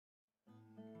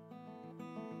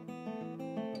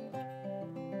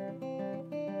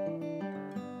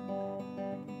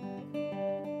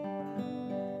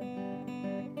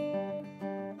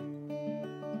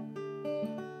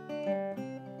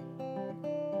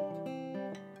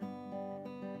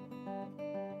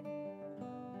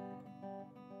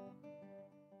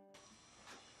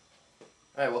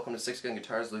Hi, welcome to Six Gun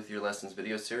Guitars Luthier Lessons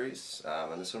video series.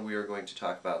 On this one we are going to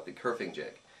talk about the kerfing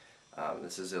jig.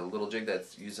 This is a little jig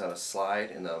that's used on a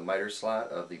slide in the miter slot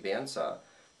of the bandsaw,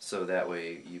 so that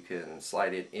way you can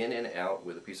slide it in and out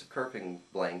with a piece of kerfing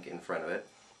blank in front of it,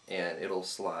 and it'll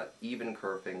slot even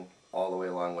kerfing all the way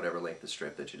along whatever length of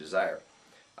strip that you desire.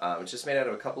 It's just made out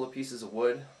of a couple of pieces of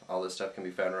wood. All this stuff can be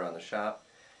found around the shop,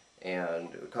 and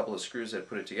a couple of screws that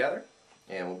put it together.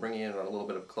 And we'll bring you in on a little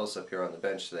bit of close-up here on the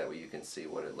bench so that way you can see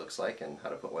what it looks like and how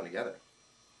to put one together.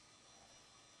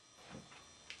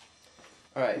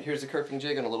 Alright, here's the kerfing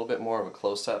jig and a little bit more of a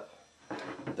close-up.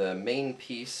 The main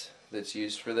piece that's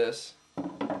used for this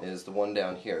is the one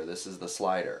down here. This is the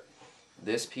slider.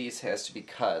 This piece has to be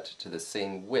cut to the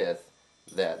same width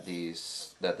that the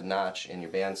notch in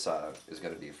your bandsaw is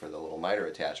going to be for the little miter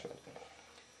attachment.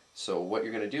 So what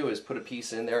you're going to do is put a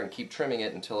piece in there and keep trimming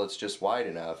it until it's just wide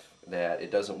enough that it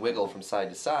doesn't wiggle from side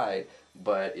to side,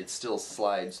 but it still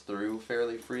slides through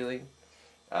fairly freely.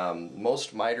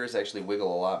 Most miters actually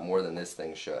wiggle a lot more than this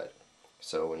thing should.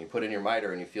 So when you put in your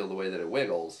miter and you feel the way that it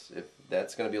wiggles,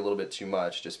 that's going to be a little bit too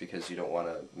much, just because you don't want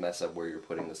to mess up where you're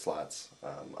putting the slots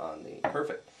on the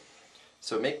kerfing.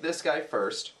 So make this guy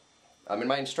first. In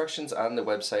my instructions on the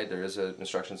website, there is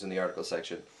instructions in the article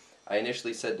section. I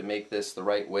initially said to make this the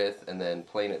right width and then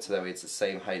plane it so that way it's the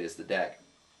same height as the deck.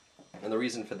 And the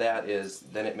reason for that is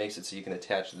then it makes it so you can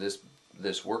attach this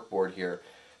workboard here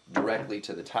directly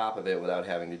to the top of it without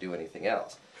having to do anything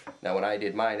else. Now when I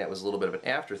did mine, that was a little bit of an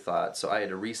afterthought, so I had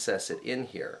to recess it in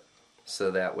here.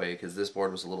 So that way, because this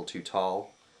board was a little too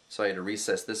tall, so I had to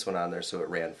recess this one on there so it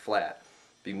ran flat.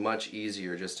 It'd be much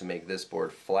easier just to make this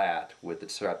board flat with the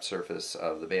top surface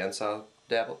of the bandsaw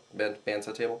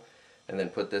table, and then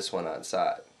put this one on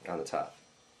the top.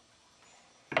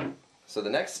 So the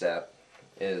next step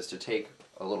is to take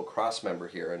a little cross member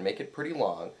here and make it pretty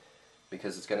long,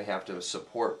 because it's going to have to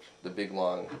support the big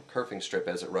long kerfing strip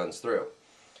as it runs through.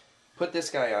 Put this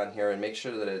guy on here and make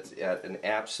sure that it's at an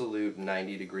absolute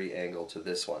 90-degree angle to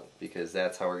this one, because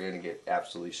that's how we're going to get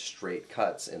absolutely straight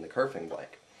cuts in the kerfing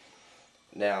blank.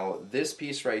 Now this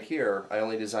piece right here, I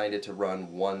only designed it to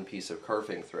run one piece of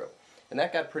kerfing through. And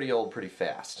that got pretty old pretty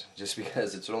fast, just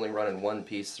because it's only running one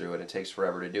piece through and it takes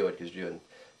forever to do it, because you're doing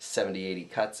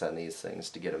 70-80 cuts on these things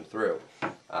to get them through.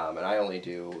 And I only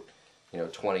do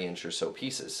 20-inch or so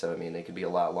pieces, so I mean they could be a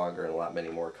lot longer and a lot many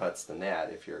more cuts than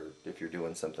that if you're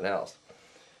doing something else.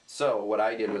 So what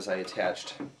I did was I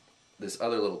attached this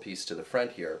other little piece to the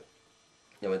front here.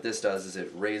 And what this does is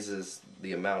it raises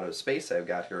the amount of space I've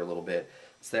got here a little bit,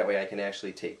 so that way I can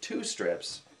actually take two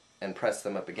strips and press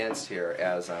them up against here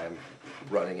as I'm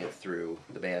running it through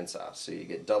the bandsaw. So you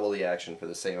get double the action for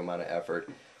the same amount of effort.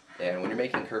 And when you're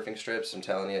making kerfing strips, I'm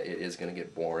telling you, it is going to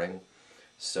get boring.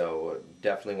 So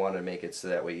definitely want to make it so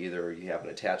that way either you have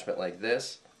an attachment like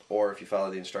this, or if you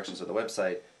follow the instructions on the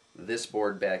website, this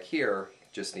board back here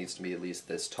just needs to be at least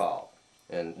this tall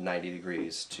and 90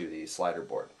 degrees to the slider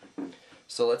board.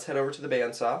 So let's head over to the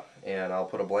bandsaw, and I'll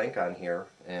put a blank on here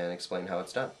and explain how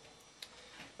it's done.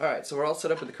 Alright, so we're all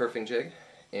set up with the kerfing jig,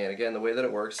 and again the way that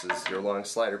it works is your long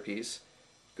slider piece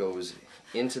goes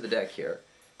into the deck here,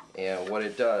 and what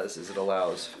it does is it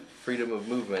allows freedom of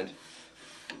movement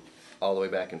all the way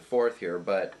back and forth here,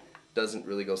 but doesn't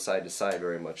really go side to side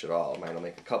very much at all. Mine will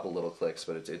make a couple little clicks,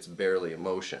 but it's barely a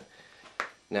motion.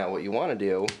 Now what you want to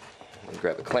do, let me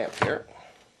grab a clamp here,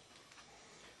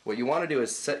 what you want to do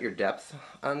is set your depth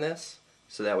on this,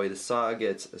 so that way the saw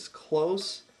gets as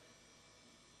close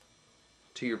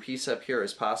to your piece up here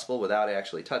as possible without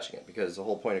actually touching it, because the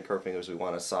whole point of kerfing is we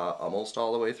want to saw almost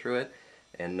all the way through it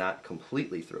and not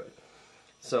completely through it.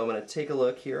 So I'm going to take a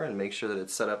look here and make sure that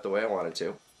it's set up the way I want it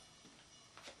to.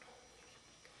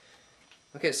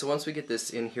 Okay, so once we get this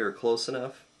in here close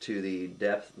enough to the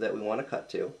depth that we want to cut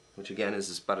to, which again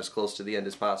is about as close to the end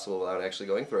as possible without actually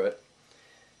going through it,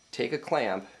 take a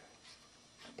clamp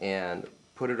and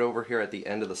put it over here at the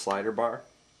end of the slider bar,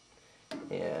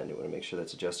 and you want to make sure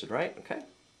that's adjusted right. Okay.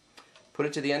 Put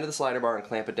it to the end of the slider bar and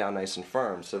clamp it down nice and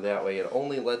firm, so that way it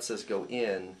only lets us go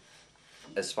in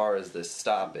as far as this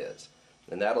stop is,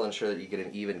 and that'll ensure that you get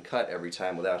an even cut every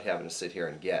time without having to sit here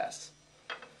and guess.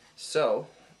 So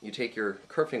you take your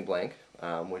kerfing blank,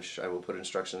 which I will put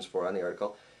instructions for on the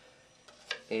article,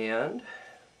 and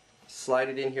slide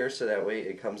it in here so that way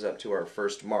it comes up to our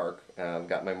first mark. I've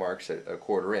got my marks at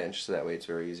 1/4 inch, so that way it's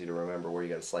very easy to remember where you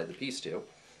got to slide the piece to.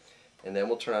 And then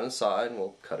we'll turn on the saw and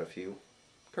we'll cut a few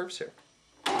curves here.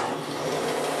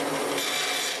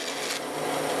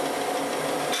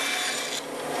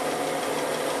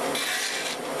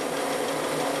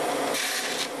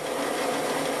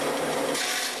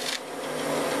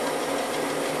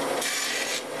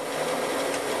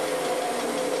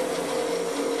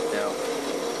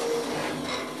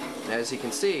 as you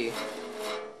can see,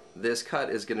 this cut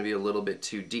is going to be a little bit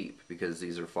too deep because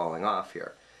these are falling off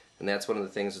here. And that's one of the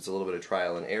things that's a little bit of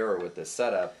trial and error with this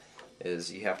setup,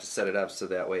 is you have to set it up so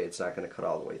that way it's not going to cut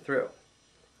all the way through.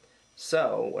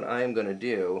 So what I'm going to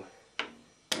do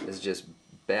is just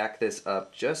back this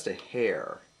up just a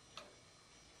hair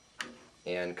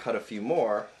and cut a few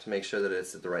more to make sure that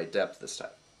it's at the right depth this time.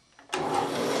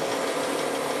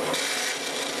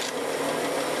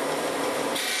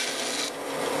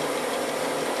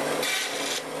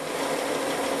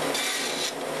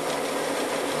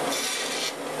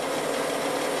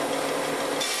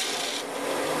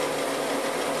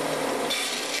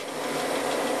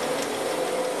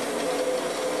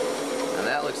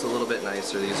 That looks a little bit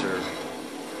nicer. These are,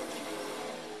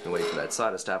 wait for that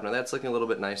saw to stop. Now that's looking a little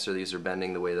bit nicer. These are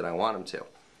bending the way that I want them to.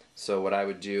 So what I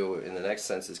would do in the next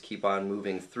sense is keep on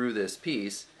moving through this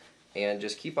piece and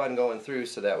just keep on going through,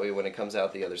 so that way when it comes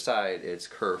out the other side it's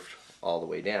curved all the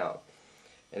way down.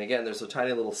 And again, there's a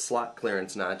tiny little slot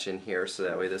clearance notch in here, so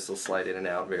that way this will slide in and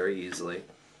out very easily.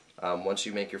 Once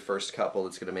you make your first couple,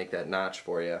 it's going to make that notch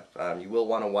for you. You will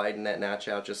want to widen that notch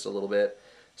out just a little bit,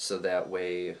 so that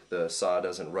way the saw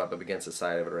doesn't rub up against the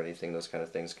side of it or anything. Those kind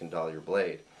of things can dull your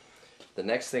blade. The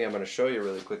next thing I'm going to show you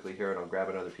really quickly here, and I'll grab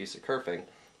another piece of kerfing,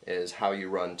 is how you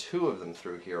run two of them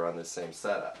through here on this same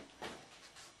setup.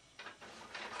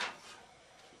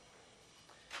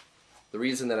 The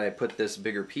reason that I put this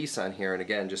bigger piece on here, and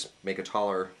again, just make a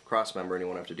taller cross member and you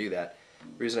won't have to do that.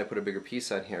 The reason I put a bigger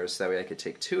piece on here is so that way I could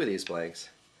take two of these blanks,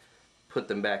 put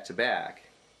them back to back,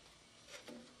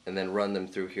 and then run them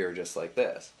through here just like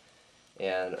this.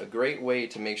 And a great way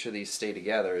to make sure these stay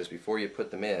together is before you put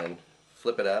them in,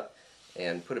 flip it up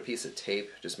and put a piece of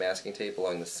tape, just masking tape,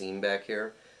 along the seam back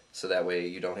here, so that way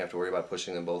you don't have to worry about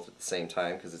pushing them both at the same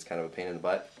time, because it's kind of a pain in the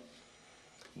butt.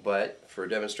 But for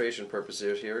demonstration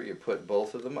purposes here, you put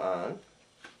both of them on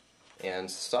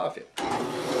and stop it.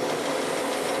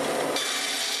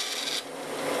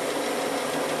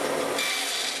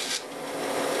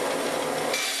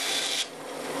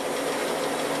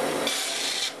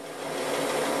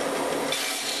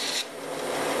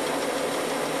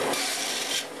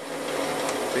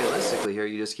 Realistically here,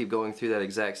 you just keep going through that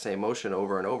exact same motion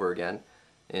over and over again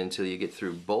until you get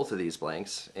through both of these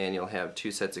blanks, and you'll have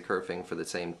two sets of kerfing for the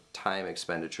same time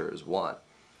expenditure as one.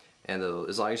 And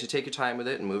as long as you take your time with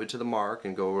it and move it to the mark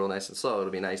and go real nice and slow, it'll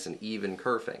be nice and even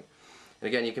kerfing. And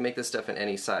again, you can make this stuff in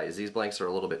any size. These blanks are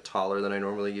a little bit taller than I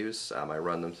normally use. I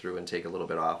run them through and take a little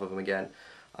bit off of them again.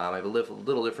 I have a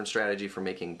little different strategy for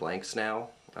making blanks now.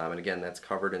 And again, that's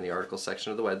covered in the article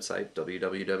section of the website,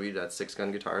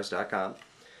 www.sixgunguitars.com.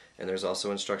 And there's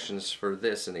also instructions for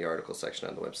this in the article section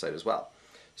on the website as well.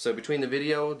 So between the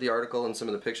video, the article, and some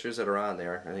of the pictures that are on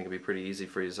there, I think it'll be pretty easy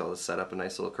for you to set up a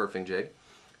nice little kerfing jig,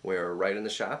 where right in the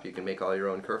shop you can make all your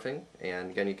own kerfing.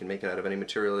 And again, you can make it out of any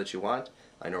material that you want.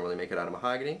 I normally make it out of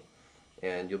mahogany,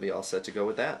 and you'll be all set to go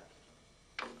with that.